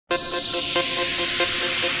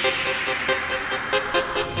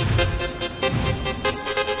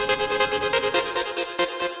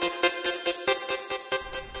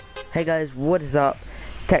Hey guys, what is up?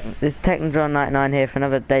 This is TechnoJohn99 here for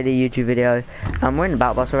another daily YouTube video. We're in the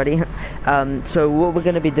battle bus already. So what we're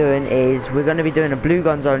going to be doing is we're going to be doing a blue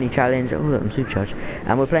guns only challenge. Oh, look, I'm supercharged.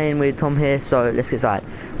 And we're playing with Tom here, so let's get started.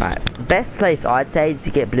 Right, best place I'd say to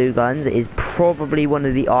get blue guns is probably one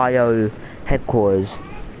of the IO headquarters.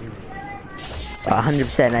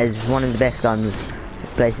 100%, that is one of the best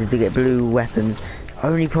places to get blue weapons.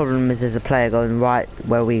 Only problem is there's a player going right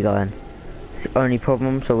where we're going. It's the only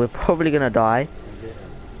problem, so we're probably gonna die.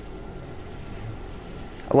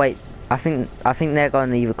 Wait, I think they're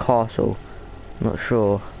going to either castle. Not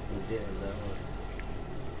sure.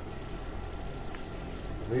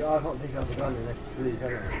 I can't pick up the gun unless it's blue,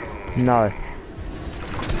 can I? No.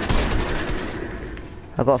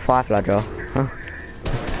 I got a firefly jar. Huh?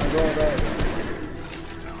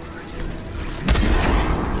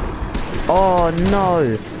 Oh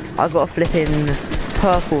no! I got a flipping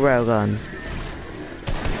purple railgun.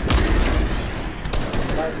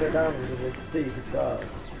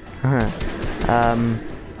 I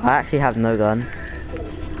actually have no gun.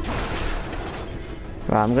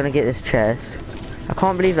 Right, I'm gonna get this chest. I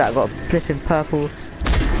can't believe that I got a flipping purple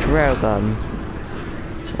railgun.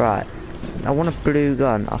 Right, I want a blue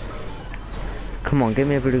gun. Oh. Come on, give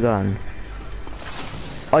me a blue gun.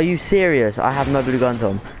 Are you serious? I have no blue gun,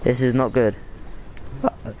 Tom. This is not good.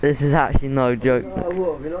 This is actually no joke.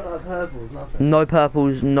 What? We don't have purples, nothing. No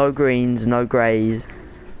purples, no greens, no greys,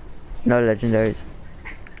 no legendaries.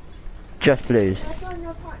 Just blues.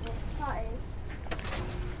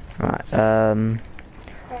 Right, I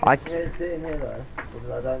can't sit in here though,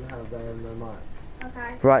 because I don't have no mic.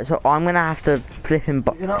 Okay. Right, so I'm gonna have to flip him.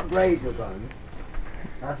 You can upgrade your gun.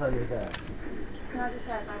 That's only fair.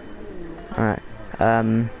 Alright,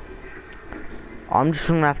 I'm just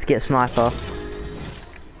gonna have to get a sniper.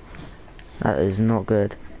 That is not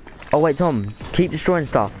good. Oh wait, Tom, keep destroying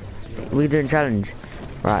stuff. We're doing challenge.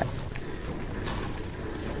 Right.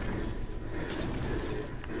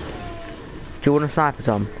 Do you want a sniper,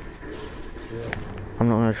 Tom? Yeah. I'm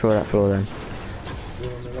not gonna destroy that floor then. Do you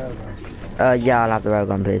want the railgun? Yeah, I'll have the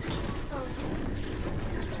railgun, please.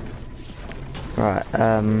 Right,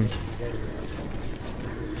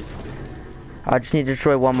 I just need to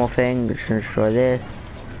destroy one more thing. Just gonna destroy this,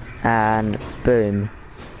 and boom.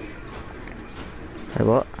 Wait,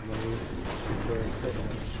 what?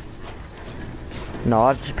 No,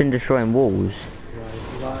 I've just been destroying walls.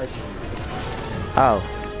 Oh,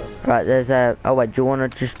 right. There's a. Oh wait, do you want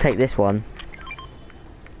to just take this one?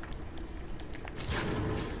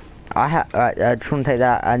 Right. I just want to take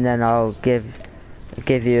that, and then I'll give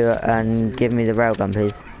you and give me the railgun,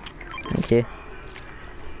 please. Thank you.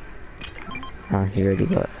 Oh, you already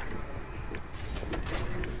got it.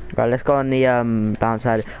 Right, let's go on the bounce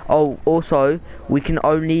pad. Oh, also, we can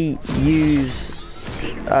only use.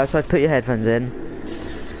 So put your headphones in.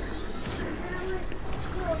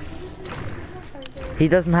 He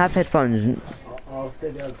doesn't have headphones. I'll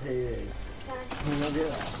still be able to hear you. Can you not do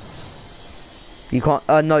that? You can't.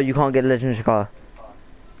 No, you can't get a legendary car.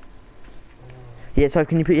 Yeah, so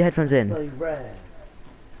can you put your headphones in? So rare.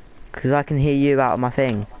 Because I can hear you out of my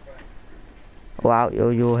thing. Or out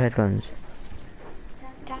your headphones.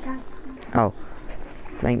 Oh,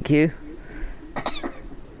 thank you.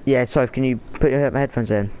 Yeah, so can you put your headphones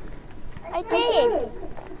in? I did.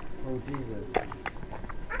 Oh Jesus.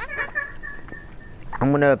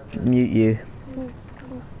 I'm gonna mute you.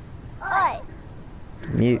 Oi.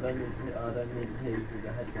 Mute. I don't need to hear you through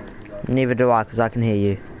the headphones. Neither do I, because I can hear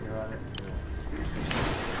you. You're right.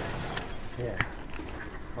 Yeah.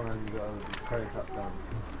 Fine, you got a close up gun.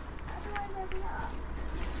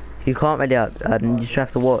 You can't ready up. You just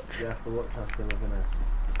have to watch. You have to watch us till we're gonna.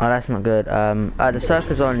 Oh, that's not good. The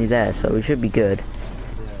circle's only there, so we should be good. Yeah.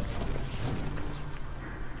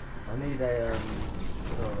 I need a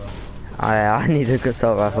assault rifle. I need a good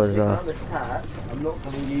assault rifle as well. I'm not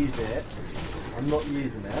gonna use it. I'm not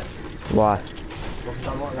using it. Why? Because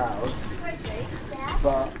I'm not allowed.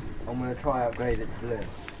 But I'm gonna try upgrade it to blue.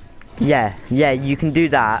 Yeah, you can do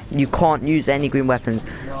that. You can't use any green weapons.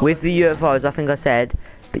 No, With the UFOs, I think I said,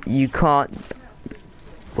 but you can't.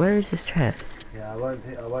 Where is this chest? Yeah, I won't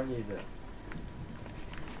use it.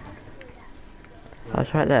 Oh,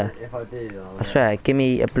 it's right there. If I do, I swear, give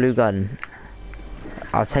me a blue gun.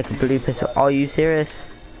 I'll take a blue pistol. Are you serious?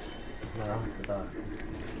 No, I have to die.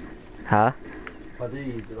 Huh? If I do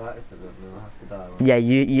use the right incident, then I have to die. Yeah,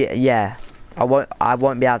 yeah. I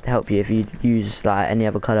won't be able to help you if you use like any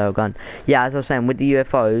other colour of gun. Yeah, as I was saying, with the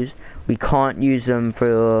UFOs, we can't use them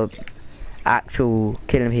for actual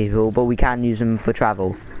killing people, but we can use them for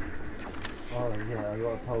travel. Oh yeah, I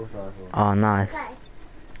got a pulse rifle. Oh, nice.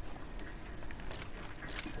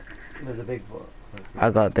 There's a big book. I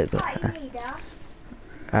got a big book.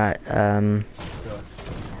 Alright, right,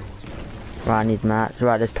 I need mats.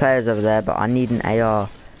 Right, there's players over there, but I need an AR.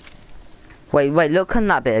 Wait, look on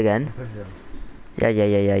that bit again.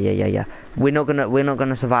 Yeah. We're not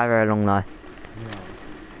gonna survive very long though. No. I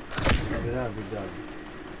don't have a gun.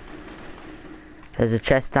 There's a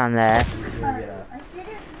chest down there. Yeah.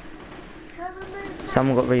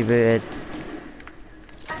 Someone got rebooted.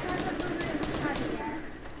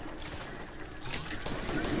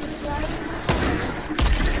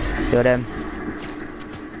 Killed him.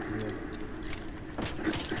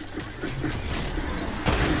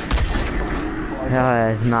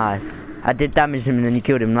 Yeah, it's nice. I did damage him and then you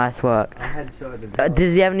killed him. Nice work. I headshotted him.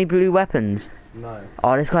 Does he have any blue weapons? No.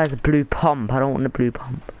 Oh, this guy has a blue pump. I don't want the blue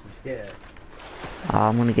pump. Just get it. Oh,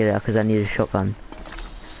 I'm gonna get it because I need a shotgun.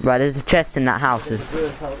 Right, there's a chest in that house. There's a blue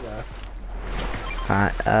assault there.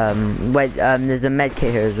 Alright, wait, there's a med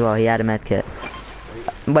kit here as well. He had a med kit.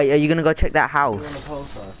 Wait, are you gonna go check that house? You want a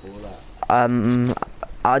pulse rifle or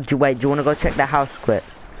that? Wait, do you wanna go check that house quick?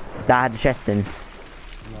 That had a chest in. No.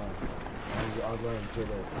 I'll go and kill it.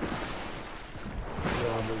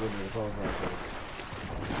 I'm not good with a pulse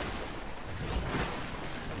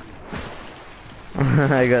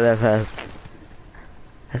rifle. I got there first.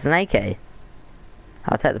 That's an AK.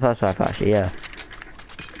 I'll take the pulse rifle actually, yeah.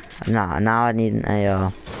 Nah, now I need an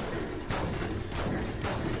AR.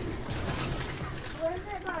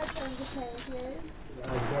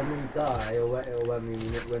 When we die, or when we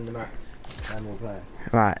win the match, then we'll play.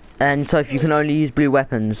 Right, and so if you can only use blue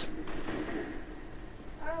weapons.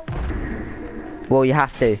 Well, you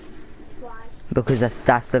have to. Why? Because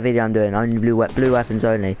that's the video I'm doing. Only blue weapons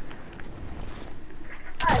only.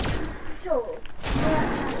 Oh, sure. I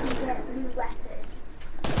can get blue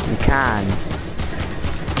weapons. You can.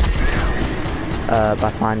 By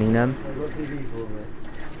finding them. I've got TV for me.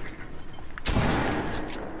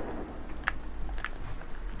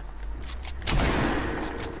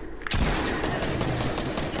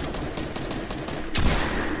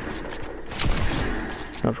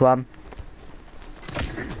 Next one.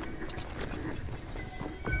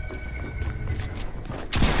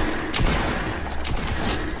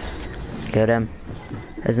 Killed him.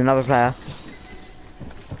 There's another player.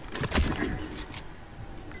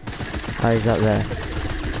 Oh, he's up there.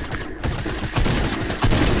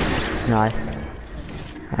 Nice.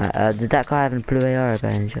 Did that guy have a blue AR by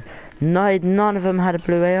any chance? No, none of them had a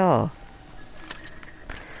blue AR.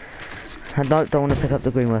 I don't want to pick up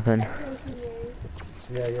the green weapon.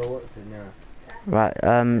 Yeah, you're watching, yeah. Right,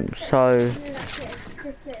 so...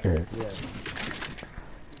 Yeah.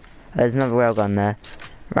 There's another railgun there.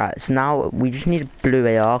 Right, so now we just need a blue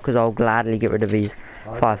AR, because I'll gladly get rid of these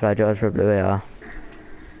Firefly jars for a blue AR.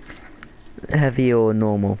 Heavy or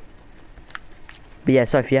normal. But yeah,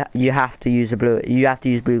 so if you have to use blue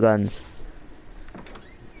guns.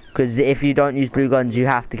 Because if you don't use blue guns, you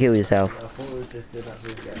have to kill yourself. I thought we were just doing that for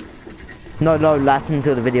this game. No, that's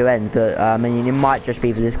until the video ends, but I mean, it might just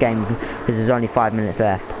be for this game, because there's only 5 minutes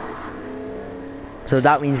left. So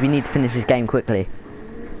that means we need to finish this game quickly.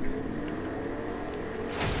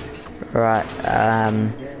 Right, Get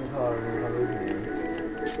in the car and we'll have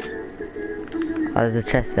a oh, there's a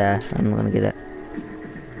chest there. I'm not gonna get it.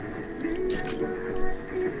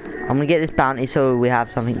 I'm gonna get this bounty so we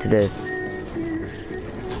have something to do.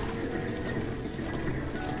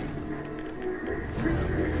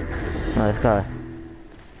 Oh, let's go.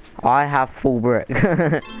 I have full brick.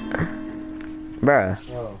 Bruh.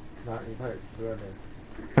 Oh, 90 pokes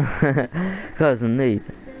already. Guys, a noob.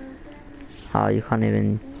 Oh, you can't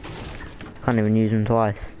even use them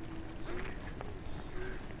twice.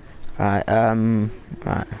 Right,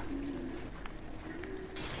 right.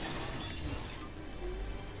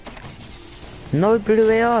 No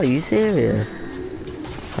blue AR, are you serious?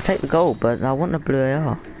 I'll take the gold, but I want the blue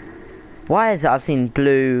AR. Why is it I've seen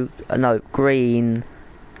blue, no, green,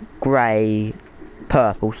 grey,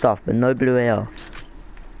 purple stuff, but no blue AR?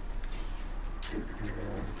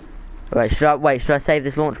 Wait, should I save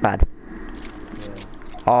this launch pad?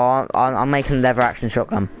 Oh, I'm making a lever action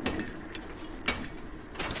shotgun.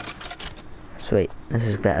 Sweet, this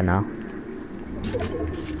is better now.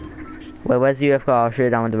 Wait, where's the UFO? I'll shoot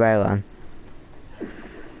it down with the railgun.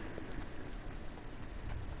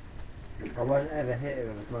 I won't ever hit it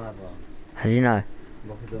with a sniper. How do you know?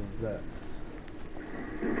 Because of that.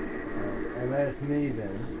 And where it's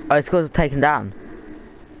moving. Oh, it's got taken down.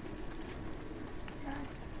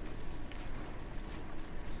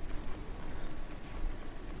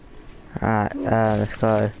 Alright, let's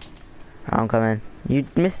go. I'm coming. You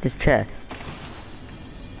missed his chest.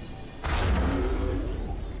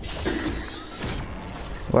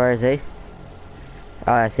 Where is he?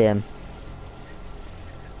 Oh, I see him.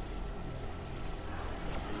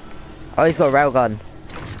 Oh, he's got a railgun.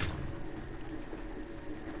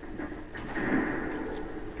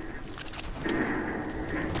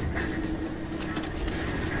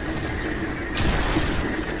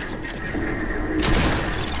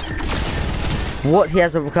 What? He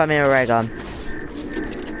has to become a railgun.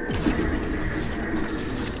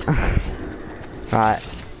 Right.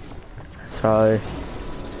 So.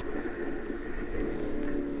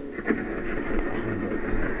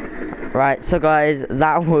 Right, so guys,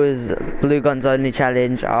 that was Blue Guns Only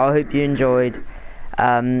challenge. I hope you enjoyed.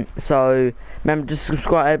 So remember to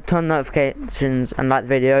subscribe, turn notifications, and like the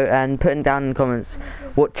video, and put down in the comments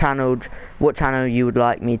what channel you would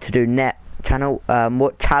like me to do next.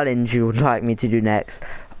 What challenge you would like me to do next.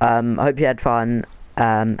 I hope you had fun.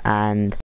 And